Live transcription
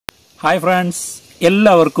Hi friends,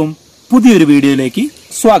 എല്ലാവർക്കും പുതിയൊരു വീഡിയോയിലേക്ക്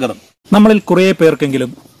സ്വാഗതം. നമ്മളിൽ കുറേ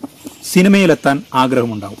പേർക്കെങ്കിലും സിനിമയിലെത്താൻ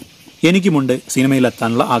ആഗ്രഹമുണ്ടാവും. എനിക്കുമുണ്ട്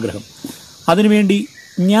സിനിമയിലെത്താനുള്ള ആഗ്രഹം. അതിനുവേണ്ടി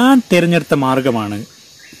ഞാൻ തിരഞ്ഞെടുത്ത മാർഗമാണ്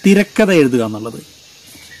തിരക്കഥ എഴുതുക എന്നുള്ളത്.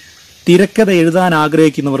 തിരക്കഥ എഴുതാൻ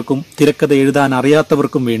ആഗ്രഹിക്കുന്നവർക്കും തിരക്കഥ എഴുതാൻ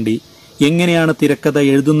അറിയാത്തവർക്കും വേണ്ടി എങ്ങനെയാണ് തിരക്കഥ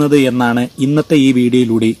എഴുതുന്നത് എന്നാണ് ഇന്നത്തെ ഈ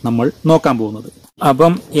വീഡിയോയിലൂടെ നമ്മൾ നോക്കാൻ പോകുന്നത്.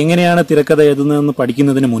 അപ്പം എങ്ങനെയാണ് തിരക്കഥ എഴുതുന്നതെന്ന്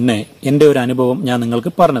പഠിക്കുന്നതിന് മുന്നേ എൻ്റെ ഒരു അനുഭവം ഞാൻ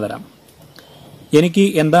നിങ്ങൾക്ക് പറഞ്ഞു തരാം. എനിക്ക്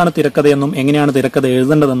എന്താണ് തിരക്കഥയെന്നും എങ്ങനെയാണ് തിരക്കഥ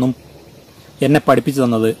എഴുതേണ്ടതെന്നും എന്നെ പഠിപ്പിച്ചു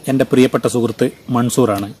തന്നത് എൻ്റെ പ്രിയപ്പെട്ട സുഹൃത്ത്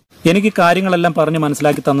മൻസൂറാണ്. എനിക്ക് കാര്യങ്ങളെല്ലാം പറഞ്ഞ്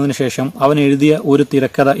മനസ്സിലാക്കി തന്നതിന് ശേഷം അവൻ എഴുതിയ ഒരു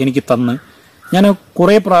തിരക്കഥ എനിക്ക് തന്ന് ഞാൻ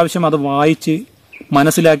കുറേ പ്രാവശ്യം അത് വായിച്ച്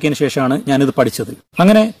മനസ്സിലാക്കിയതിന് ശേഷമാണ് ഞാനിത് പഠിച്ചത്.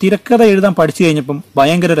 അങ്ങനെ തിരക്കഥ എഴുതാൻ പഠിച്ചു കഴിഞ്ഞപ്പം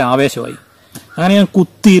ഭയങ്കര ഒരു ആവേശമായി. അങ്ങനെ ഞാൻ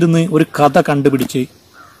കുത്തിയിരുന്ന് ഒരു കഥ കണ്ടുപിടിച്ച്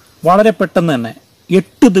വളരെ പെട്ടെന്ന് തന്നെ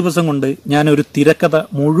 8 ദിവസം കൊണ്ട് ഞാൻ ഒരു തിരക്കഥ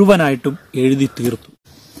മുഴുവനായിട്ടും എഴുതി തീർത്തു.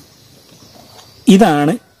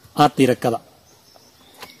 ഇതാണ് ആ തിരക്കഥ.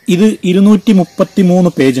 ഇത്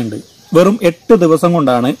 233 പേജുണ്ട്. വെറും 8 ദിവസം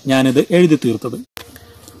കൊണ്ടാണ് ഞാനിത് എഴുതി തീർത്തത്.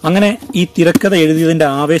 അങ്ങനെ ഈ തിരക്കഥ എഴുതിയതിന്റെ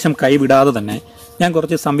ആവേശം കൈവിടാതെ തന്നെ ഞാൻ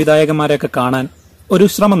കുറച്ച് സംവിധായകന്മാരെയൊക്കെ കാണാൻ ഒരു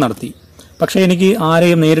ശ്രമം നടത്തി. പക്ഷെ എനിക്ക്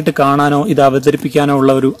ആരെയും നേരിട്ട് കാണാനോ ഇത് അവതരിപ്പിക്കാനോ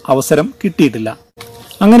ഉള്ള ഒരു അവസരം കിട്ടിയിട്ടില്ല.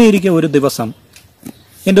 അങ്ങനെ ഇരിക്കെ ഒരു ദിവസം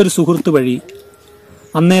എൻ്റെ ഒരു സുഹൃത്ത് വഴി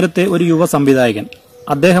അന്നേരത്തെ ഒരു യുവ സംവിധായകൻ,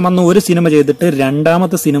 അദ്ദേഹം അന്ന് ഒരു സിനിമ ചെയ്തിട്ട്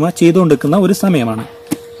രണ്ടാമത്തെ സിനിമ ചെയ്തുകൊണ്ടിരിക്കുന്ന ഒരു സമയമാണ്.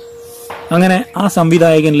 അങ്ങനെ ആ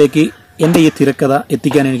സംവിധായകനിലേക്ക് എൻ്റെ ഈ തിരക്കഥ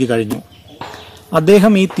എത്തിക്കാൻ എനിക്ക് കഴിഞ്ഞു.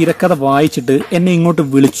 അദ്ദേഹം ഈ തിരക്കഥ വായിച്ചിട്ട് എന്നെ ഇങ്ങോട്ട്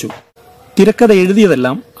വിളിച്ചു. തിരക്കഥ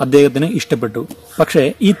എഴുതിയതെല്ലാം അദ്ദേഹത്തിന് ഇഷ്ടപ്പെട്ടു. പക്ഷേ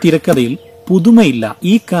ഈ തിരക്കഥയിൽ പുതുമയില്ല,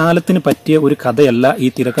 ഈ കാലത്തിന് പറ്റിയ ഒരു കഥയല്ല ഈ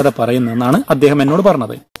തിരക്കഥ പറയുന്നതെന്നാണ് അദ്ദേഹം എന്നോട്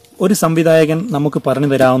പറഞ്ഞത്. ഒരു സംവിധായകൻ നമുക്ക് പറഞ്ഞു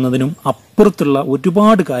തരാവുന്നതിനും അപ്പുറത്തുള്ള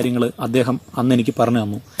ഒരുപാട് കാര്യങ്ങൾ അദ്ദേഹം അന്ന് എനിക്ക് പറഞ്ഞു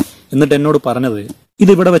തന്നു. എന്നിട്ട് എന്നോട് പറഞ്ഞത്,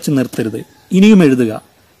 ഇതിവിടെ വെച്ച് നിർത്തരുത്, ഇനിയും എഴുതുക.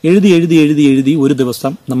 എഴുതി എഴുതി എഴുതി എഴുതി ഒരു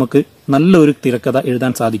ദിവസം നമുക്ക് നല്ലൊരു തിരക്കഥ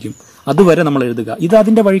എഴുതാൻ സാധിക്കും. അതുവരെ നമ്മൾ എഴുതുക, ഇത്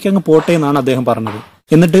അതിന്റെ വഴിക്ക് അങ്ങ് പോട്ടെ എന്നാണ് അദ്ദേഹം പറഞ്ഞത്.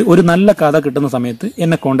 എന്നിട്ട് ഒരു നല്ല കഥ കിട്ടുന്ന സമയത്ത്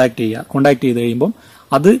എന്നെ കോണ്ടാക്ട് ചെയ്യുക. കോണ്ടാക്ട് ചെയ്ത് കഴിയുമ്പോൾ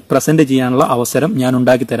അത് പ്രസന്റ് ചെയ്യാനുള്ള അവസരം ഞാൻ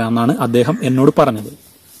ഉണ്ടാക്കി തരാമെന്നാണ് അദ്ദേഹം എന്നോട് പറഞ്ഞത്.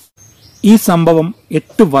 ഈ സംഭവം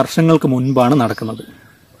 8 വർഷങ്ങൾക്ക് മുൻപാണ് നടക്കുന്നത്.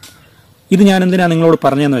 ഇത് ഞാൻ എന്തിനാ നിങ്ങളോട്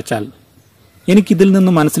പറഞ്ഞതെന്ന് വെച്ചാൽ, എനിക്കിതിൽ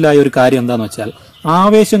നിന്ന് മനസ്സിലായ ഒരു കാര്യം എന്താണെന്ന് വെച്ചാൽ,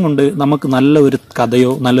 ആവേശം കൊണ്ട് നമുക്ക് നല്ല ഒരു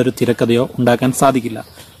കഥയോ നല്ലൊരു തിരക്കഥയോ ഉണ്ടാക്കാൻ സാധിക്കില്ല.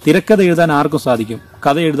 തിരക്കഥ എഴുതാൻ ആർക്കും സാധിക്കും,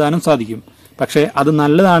 കഥ എഴുതാനും സാധിക്കും. പക്ഷേ അത്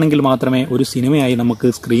നല്ലതാണെങ്കിൽ മാത്രമേ ഒരു സിനിമയായി നമുക്ക്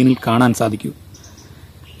സ്ക്രീനിൽ കാണാൻ സാധിക്കൂ.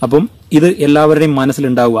 അപ്പം ഇത് എല്ലാവരുടെയും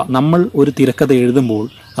മനസ്സിലുണ്ടാവുക. നമ്മൾ ഒരു തിരക്കഥ എഴുതുമ്പോൾ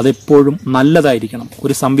അതെപ്പോഴും നല്ലതായിരിക്കണം.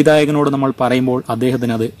 ഒരു സംവിധായകനോട് നമ്മൾ പറയുമ്പോൾ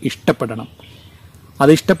അദ്ദേഹത്തിന് അത് ഇഷ്ടപ്പെടണം.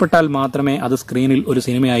 അത് ഇഷ്ടപ്പെട്ടാൽ മാത്രമേ അത് സ്ക്രീനിൽ ഒരു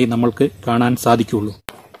സിനിമയായി നമ്മൾക്ക് കാണാൻ സാധിക്കുകയുള്ളൂ.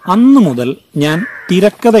 അന്നു മുതൽ ഞാൻ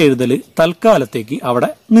തിരക്കഥ എഴുതൽ തൽക്കാലത്തേക്ക് അവിടെ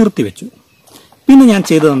നിർത്തിവെച്ചു. പിന്നെ ഞാൻ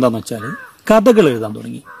ചെയ്തത് എന്താണെന്ന് വെച്ചാൽ, കഥകൾ എഴുതാൻ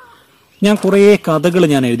തുടങ്ങി. ഞാൻ കുറേ കഥകൾ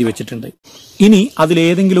ഞാൻ എഴുതി വെച്ചിട്ടുണ്ട്. ഇനി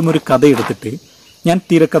അതിലേതെങ്കിലും ഒരു കഥ എടുത്തിട്ട് ഞാൻ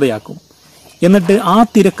തിരക്കഥയാക്കും. എന്നിട്ട് ആ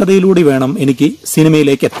തിരക്കഥയിലൂടെ വേണം എനിക്ക്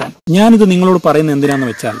സിനിമയിലേക്ക് എത്താൻ. ഞാനിത് നിങ്ങളോട് പറയുന്നത് എന്തിനാന്ന്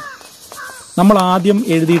വെച്ചാൽ, നമ്മൾ ആദ്യം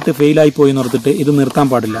എഴുതിയിട്ട് ഫെയിലായി പോയി നിർത്തിട്ട് ഇത് നിർത്താൻ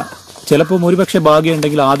പാടില്ല. ചിലപ്പോൾ ഒരുപക്ഷെ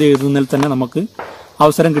ഭാഗ്യമുണ്ടെങ്കിൽ ആദ്യം എഴുതുന്നതിൽ തന്നെ നമുക്ക്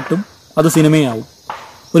അവസരം കിട്ടും, അത് സിനിമയാവും.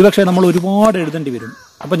 ഒരുപക്ഷെ നമ്മൾ ഒരുപാട് എഴുതേണ്ടി വരും.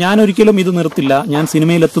 അപ്പൊ ഞാൻ ഒരിക്കലും ഇത് നിർത്തില്ല. ഞാൻ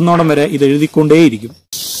സിനിമയിൽ എത്തുന്നോടം വരെ ഇത് എഴുതിക്കൊണ്ടേയിരിക്കും.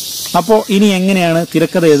 അപ്പോൾ ഇനി എങ്ങനെയാണ്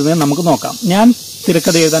തിരക്കഥ എഴുതുന്നത് നമുക്ക് നോക്കാം. ഞാൻ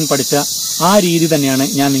തിരക്കഥ എഴുതാൻ പഠിച്ച ആ രീതി തന്നെയാണ്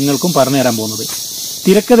ഞാൻ നിങ്ങൾക്കും പറഞ്ഞു തരാൻ പോകുന്നത്.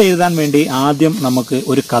 തിരക്കഥ എഴുതാൻ വേണ്ടി ആദ്യം നമുക്ക്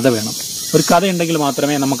ഒരു കഥ വേണം. ഒരു കഥ ഉണ്ടെങ്കിൽ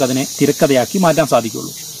മാത്രമേ നമുക്കതിനെ തിരക്കഥയാക്കി മാറ്റാൻ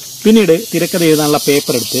സാധിക്കുള്ളൂ. പിന്നീട് തിരക്കഥ എഴുതാനുള്ള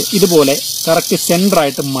പേപ്പർ എടുത്ത് ഇതുപോലെ കറക്റ്റ്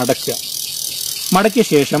സെന്ററായിട്ട് മടക്കുക. മടക്കിയ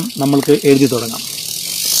ശേഷം നമ്മൾക്ക് എഴുതി തുടങ്ങാം.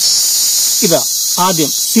 ഇതാ ആദ്യം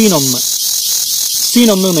സീൻ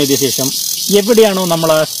 1 എന്ന് എഴുതിയ ശേഷം എവിടെയാണോ നമ്മൾ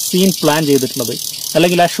ആ സീൻ പ്ലാൻ ചെയ്തിട്ടുള്ളത്,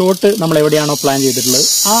 അല്ലെങ്കിൽ ആ ഷോട്ട് നമ്മൾ എവിടെയാണോ പ്ലാൻ ചെയ്തിട്ടുള്ളത്,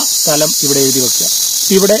 ആ സ്ഥലം ഇവിടെ എഴുതി വെക്കുക.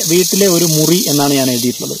 ഇവിടെ വീട്ടിലെ ഒരു മുറി എന്നാണ് ഞാൻ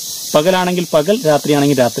എഴുതിയിട്ടുള്ളത്. പകലാണെങ്കിൽ പകൽ,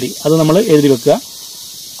 രാത്രിയാണെങ്കിൽ രാത്രി, അത് നമ്മൾ എഴുതി വെക്കുക.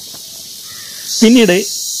 പിന്നീട്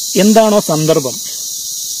എന്താണോ സന്ദർഭം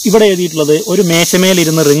ഇവിടെ എഴുതിയിട്ടുള്ളത്, ഒരു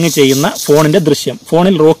മേശമേലിരുന്ന് റിങ് ചെയ്യുന്ന ഫോണിന്റെ ദൃശ്യം,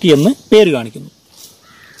 ഫോണിൽ റോക്കി എന്ന് പേര് കാണിക്കുന്നു.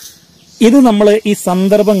 ഇത് നമ്മൾ ഈ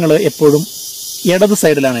സന്ദർഭങ്ങൾ എപ്പോഴും ഇടത്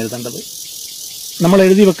സൈഡിലാണ് എഴുതേണ്ടത്. നമ്മൾ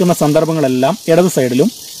എഴുതി വെക്കുന്ന സന്ദർഭങ്ങളെല്ലാം ഇടത് സൈഡിലും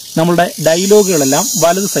നമ്മളുടെ ഡയലോഗുകളെല്ലാം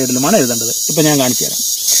വലത് സൈഡിലുമാണ് എഴുതേണ്ടത്. ഇപ്പം ഞാൻ കാണിച്ചു തരാം.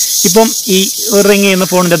 ഇപ്പം ഈ റിങ് ചെയ്യുന്ന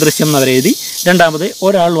ഫോണിന്റെ ദൃശ്യം എന്നവരെഴുതി. രണ്ടാമത്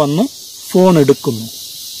ഒരാൾ വന്ന് ഫോൺ എടുക്കുന്നു,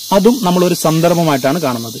 അതും നമ്മളൊരു സന്ദർഭമായിട്ടാണ്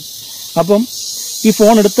കാണുന്നത്. അപ്പം ഈ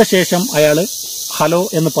ഫോൺ എടുത്ത ശേഷം അയാൾ ഹലോ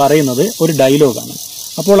എന്ന് പറയുന്നത് ഒരു ഡയലോഗാണ്.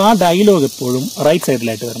 അപ്പോൾ ആ ഡയലോഗ് എപ്പോഴും റൈറ്റ്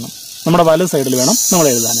സൈഡിലായിട്ട് വരണം, നമ്മുടെ വലത് സൈഡിൽ വേണം നമ്മൾ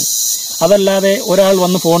എഴുതാൻ. അതല്ലാതെ ഒരാൾ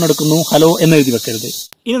വന്ന് ഫോൺ എടുക്കുന്നു ഹലോ എന്ന് എഴുതി വെക്കരുത്.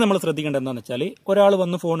 ഇനി നമ്മൾ ശ്രദ്ധിക്കേണ്ടത് എന്താണെന്ന് വെച്ചാൽ, ഒരാൾ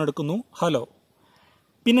വന്ന് ഫോൺ എടുക്കുന്നു ഹലോ,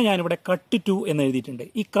 പിന്നെ ഞാനിവിടെ കട്ട് ടു എന്ന് എഴുതിയിട്ടുണ്ട്.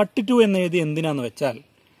 ഈ കട്ട് ടു എന്ന് എഴുതി എന്തിനാന്ന് വെച്ചാൽ,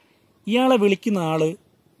 ഇയാളെ വിളിക്കുന്ന ആള്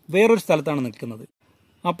വേറൊരു സ്ഥലത്താണ് നിൽക്കുന്നത്.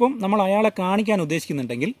 അപ്പം നമ്മൾ അയാളെ കാണിക്കാൻ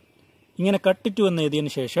ഉദ്ദേശിക്കുന്നുണ്ടെങ്കിൽ ഇങ്ങനെ കട്ടിറ്റു എന്ന്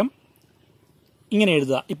എഴുതിയതിന് ശേഷം ഇങ്ങനെ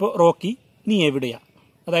എഴുതുക. ഇപ്പോൾ റോക്കി നീ എവിടെയാ,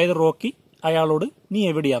 അതായത് റോക്കി അയാളോട് നീ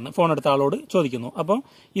എവിടെയാന്ന് ഫോൺ എടുത്ത ആളോട് ചോദിക്കുന്നു. അപ്പം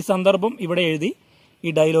ഈ സന്ദർഭം ഇവിടെ എഴുതി,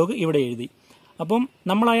 ഈ ഡയലോഗ് ഇവിടെ എഴുതി. അപ്പം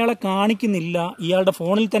നമ്മൾ അയാളെ കാണിക്കുന്നില്ല, ഇയാളുടെ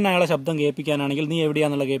ഫോണിൽ തന്നെ അയാളെ ശബ്ദം കേൾപ്പിക്കാനാണെങ്കിൽ, നീ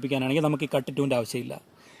എവിടെയാന്നുള്ള കേൾപ്പിക്കാനാണെങ്കിൽ നമുക്ക് ഈ കട്ടിറ്റുവിൻ്റെ ആവശ്യമില്ല.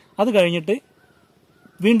 അത് കഴിഞ്ഞിട്ട്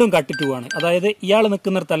വീണ്ടും കട്ടിറ്റു ആണ്, അതായത് ഇയാൾ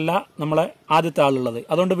നിൽക്കുന്നിടത്തല്ല നമ്മളെ ആദ്യത്തെ ആളുള്ളത്.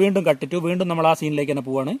 അതുകൊണ്ട് വീണ്ടും കട്ടിറ്റു, വീണ്ടും നമ്മൾ ആ സീനിലേക്ക് തന്നെ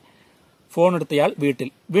പോവാണ്. ഫോൺ എടുത്തയാൾ വീട്ടിൽ,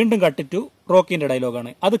 വീണ്ടും കട്ടിറ്റു റോക്കിന്റെ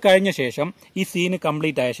ഡയലോഗാണ്. അത് കഴിഞ്ഞ ശേഷം ഈ സീന്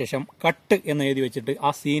കംപ്ലീറ്റ് ആയ ശേഷം കട്ട് എന്ന് എഴുതി വെച്ചിട്ട്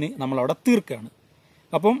ആ സീന് നമ്മളവിടെ തീർക്കുകയാണ്.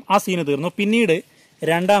 അപ്പം ആ സീന് തീർന്നു. പിന്നീട്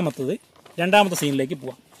രണ്ടാമത്തെ സീനിലേക്ക്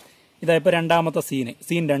പോവാം. ഇതായപ്പോൾ രണ്ടാമത്തെ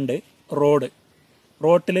സീൻ 2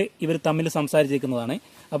 റോട്ടിൽ ഇവർ തമ്മിൽ സംസാരിച്ചിരിക്കുന്നതാണ്.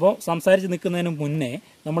 അപ്പോൾ സംസാരിച്ച് നിൽക്കുന്നതിന് മുന്നേ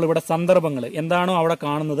നമ്മളിവിടെ സന്ദർഭങ്ങൾ എന്താണോ അവിടെ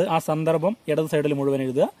കാണുന്നത് ആ സന്ദർഭം ഇടത് സൈഡിൽ മുഴുവൻ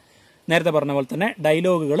എഴുതുക. നേരത്തെ പറഞ്ഞ പോലെ തന്നെ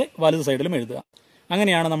ഡയലോഗുകൾ വലത് സൈഡിലും എഴുതുക.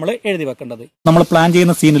 അങ്ങനെയാണ് നമ്മൾ എഴുതി വെക്കേണ്ടത്. നമ്മൾ പ്ലാൻ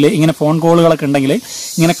ചെയ്യുന്ന സീനിൽ ഇങ്ങനെ ഫോൺ കോളുകളൊക്കെ ഉണ്ടെങ്കിൽ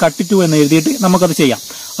ഇങ്ങനെ കട്ടിറ്റു എന്ന് എഴുതിയിട്ട് നമുക്കത് ചെയ്യാം.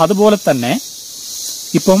 അതുപോലെ തന്നെ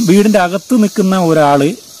ഇപ്പം വീടിന്റെ അകത്ത് നിൽക്കുന്ന ഒരാള്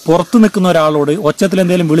പുറത്ത് നിൽക്കുന്ന ഒരാളോട് ഒച്ചത്തിൽ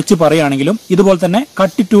എന്തെങ്കിലും വിളിച്ച് പറയുകയാണെങ്കിലും ഇതുപോലെ തന്നെ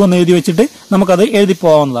കട്ടിറ്റു എന്ന് എഴുതി വെച്ചിട്ട് നമുക്കത് എഴുതി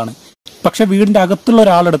പോകാവുന്നതാണ്. പക്ഷെ വീടിന്റെ അകത്തുള്ള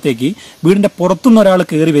ഒരാളടുത്തേക്ക് വീടിന്റെ പുറത്തുനിന്ന് ഒരാൾ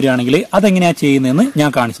കയറി വരികയാണെങ്കിൽ അതെങ്ങനെയാ ചെയ്യുന്നതെന്ന് ഞാൻ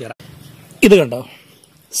കാണിച്ചു തരാം. ഇത് കണ്ടോ,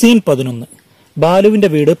 സീൻ 11, ബാലുവിന്റെ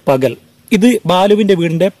വീട് പകൽ. ഇത് ബാലുവിന്റെ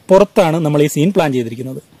വീടിന്റെ പുറത്താണ് നമ്മൾ ഈ സീൻ പ്ലാൻ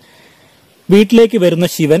ചെയ്തിരിക്കുന്നത്. വീട്ടിലേക്ക് വരുന്ന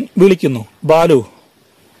ശിവൻ വിളിക്കുന്നു, ബാലു.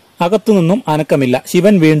 അകത്തുനിന്നും അനക്കമില്ല.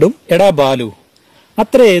 ശിവൻ വീണ്ടും എടാ ബാലു.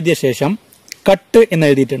 അത്ര എഴുതിയ ശേഷം കട്ട് എന്ന്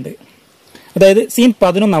എഴുതിയിട്ടുണ്ട്. അതായത് സീൻ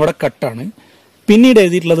 11 അവിടെ കട്ടാണ്. പിന്നീട്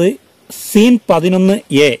എഴുതിയിട്ടുള്ളത് സീൻ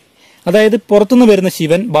 11A, അതായത് പുറത്തുനിന്ന് വരുന്ന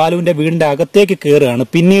ശിവൻ ബാലുവിന്റെ വീടിന്റെ അകത്തേക്ക് കയറുകയാണ്.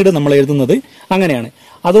 പിന്നീട് നമ്മൾ എഴുതുന്നത് അങ്ങനെയാണ്.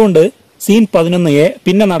 അതുകൊണ്ട് സീൻ 11A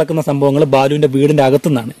പിന്നെ നടക്കുന്ന സംഭവങ്ങൾ ബാലുവിന്റെ വീടിന്റെ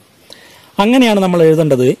അകത്തുനിന്നാണ്. അങ്ങനെയാണ് നമ്മൾ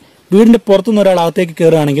എഴുതേണ്ടത്. വീടിന്റെ പുറത്തുനിന്ന് ഒരാൾ അകത്തേക്ക്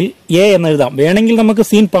കയറുകയാണെങ്കിൽ എ എന്ന് എഴുതാം. വേണമെങ്കിൽ നമുക്ക്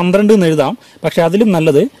സീൻ 12 എന്ന് എഴുതാം. പക്ഷെ അതിലും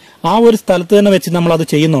നല്ലത് ആ ഒരു സ്ഥലത്ത് തന്നെ വെച്ച് നമ്മൾ അത്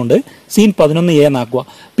ചെയ്യുന്നതുകൊണ്ട് സീൻ 11A എന്നാക്കുക.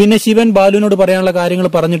 പിന്നെ ശിവൻ ബാലുവിനോട് പറയാനുള്ള കാര്യങ്ങൾ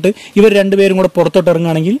പറഞ്ഞിട്ട് ഇവർ രണ്ടുപേരും കൂടെ പുറത്തോട്ട്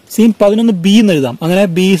ഇറങ്ങുകയാണെങ്കിൽ സീൻ 11B എന്ന് എഴുതാം. അങ്ങനെ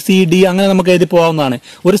BCD അങ്ങനെ നമുക്ക് എഴുതി പോകാവുന്നതാണ്.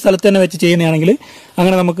 ഒരു സ്ഥലത്ത് തന്നെ വെച്ച് ചെയ്യുന്നതാണെങ്കിൽ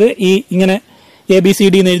അങ്ങനെ നമുക്ക് ഈ ഇങ്ങനെ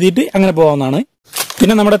ABCD എന്ന് എഴുതിയിട്ട് അങ്ങനെ പോകാവുന്നതാണ്.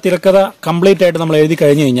 പിന്നെ നമ്മുടെ തിരക്കഥ കംപ്ലീറ്റ് ആയിട്ട് നമ്മൾ എഴുതി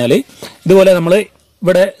കഴിഞ്ഞു കഴിഞ്ഞാൽ ഇതുപോലെ നമ്മൾ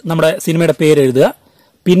ഇവിടെ നമ്മുടെ സിനിമയുടെ പേര് എഴുതുക.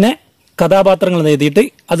 പിന്നെ കഥാപാത്രങ്ങൾ എഴുതിയിട്ട്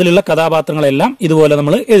അതിലുള്ള കഥാപാത്രങ്ങളെല്ലാം ഇതുപോലെ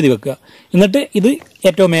നമ്മൾ എഴുതി വെക്കുക. എന്നിട്ട് ഇത്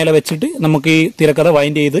ഏറ്റവും മേലെ വെച്ചിട്ട് നമുക്ക് ഈ തിരക്കഥ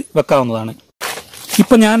വൈൻഡ് ചെയ്ത് വെക്കാവുന്നതാണ്.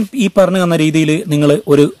 ഇപ്പൊ ഞാൻ ഈ പറഞ്ഞു തന്ന രീതിയിൽ നിങ്ങൾ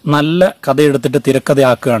ഒരു നല്ല കഥ എടുത്തിട്ട്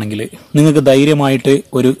തിരക്കഥയാക്കുകയാണെങ്കിൽ നിങ്ങൾക്ക് ധൈര്യമായിട്ട്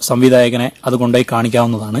ഒരു സംവിധായകനെ അത് കൊണ്ടുപോയി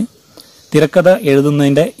കാണിക്കാവുന്നതാണ്. തിരക്കഥ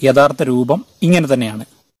എഴുതുന്നതിന്റെ യഥാർത്ഥ രൂപം ഇങ്ങനെ തന്നെയാണ്.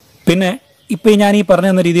 പിന്നെ ഇപ്പൊ ഞാൻ ഈ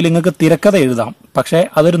പറഞ്ഞു തന്ന രീതിയിൽ നിങ്ങൾക്ക് തിരക്കഥ എഴുതാം. പക്ഷെ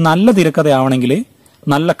അതൊരു നല്ല തിരക്കഥയാവണമെങ്കിൽ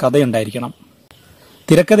നല്ല കഥയുണ്ടായിരിക്കണം.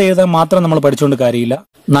 തിരക്കഥ എഴുതാൻ മാത്രം നമ്മൾ പഠിച്ചുകൊണ്ട് കാര്യമില്ല.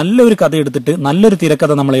 നല്ലൊരു കഥ എടുത്തിട്ട് നല്ലൊരു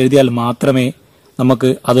തിരക്കഥ നമ്മൾ എഴുതിയാൽ മാത്രമേ നമുക്ക്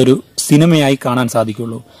അതൊരു സിനിമയായി കാണാൻ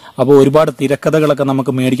സാധിക്കുള്ളൂ. അപ്പോൾ ഒരുപാട് തിരക്കഥകളൊക്കെ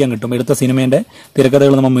നമുക്ക് മേടിക്കാൻ കിട്ടും. എടുത്ത സിനിമേന്റെ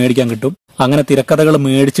തിരക്കഥകൾ നമ്മൾ മേടിക്കാൻ കിട്ടും. അങ്ങനെ തിരക്കഥകൾ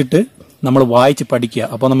മേടിച്ചിട്ട് നമ്മൾ വായിച്ച് പഠിക്കുക.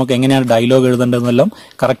 അപ്പോൾ നമുക്ക് എങ്ങനെയാണ് ഡയലോഗ് എഴുതേണ്ടതെന്നെല്ലാം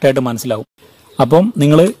കറക്റ്റായിട്ട് മനസ്സിലാവും. അപ്പം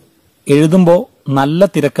നിങ്ങൾ എഴുതുമ്പോൾ നല്ല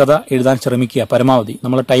തിരക്കഥ എഴുതാൻ ശ്രമിക്കുക പരമാവധി.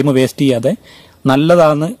 നമ്മൾ ടൈം വേസ്റ്റ് ചെയ്യാതെ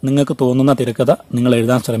നല്ലതാണെന്ന് നിങ്ങൾക്ക് തോന്നുന്ന തിരക്കഥ നിങ്ങൾ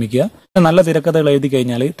എഴുതാൻ ശ്രമിക്കുക. നല്ല തിരക്കഥകൾ എഴുതി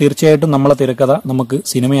കഴിഞ്ഞാൽ തീർച്ചയായിട്ടും നമ്മളെ തിരക്കഥ നമുക്ക്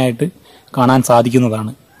സിനിമയായിട്ട് കാണാൻ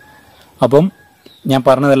സാധിക്കുന്നതാണ്. അപ്പം ഞാൻ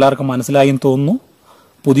പറഞ്ഞത് എല്ലാവർക്കും മനസ്സിലായി എന്ന് തോന്നുന്നു.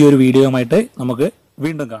 പുതിയൊരു വീഡിയോയുമായിട്ട് നമുക്ക്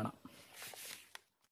വീണ്ടും കാണാം.